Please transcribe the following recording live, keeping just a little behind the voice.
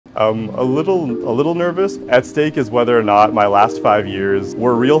A little nervous. At stake is whether or not my last 5 years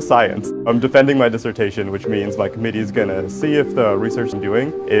were real science. I'm defending my dissertation, which means my committee is gonna see if the research I'm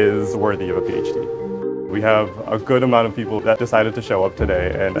doing is worthy of a PhD. We have a good amount of people that decided to show up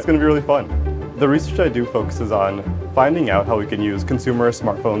today, and it's gonna be really fun. The research I do focuses on finding out how we can use consumer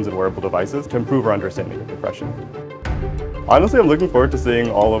smartphones and wearable devices to improve our understanding of depression. Honestly, I'm looking forward to seeing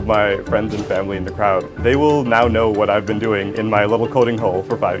all of my friends and family in the crowd. They will now know what I've been doing in my little coding hole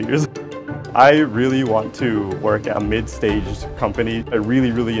for 5 years. I really want to work at a mid-staged company. I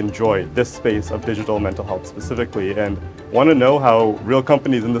really enjoy this space of digital mental health specifically and want to know how real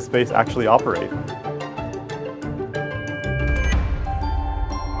companies in this space actually operate.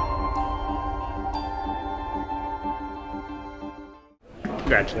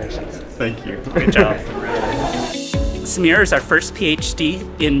 Congratulations. Thank you. Good job. Samir is our first PhD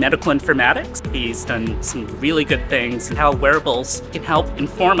in Medical Informatics. He's done some really good things and how wearables can help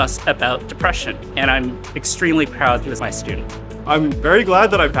inform us about depression. And I'm extremely proud he was my student. I'm very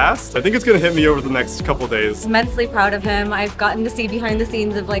glad that I passed. I think it's going to hit me over the next couple days. Immensely proud of him. I've gotten to see behind the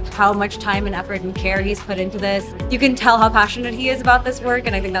scenes of how much time and effort and care he's put into this. You can tell how passionate he is about this work,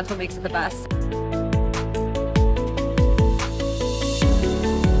 and I think that's what makes it the best.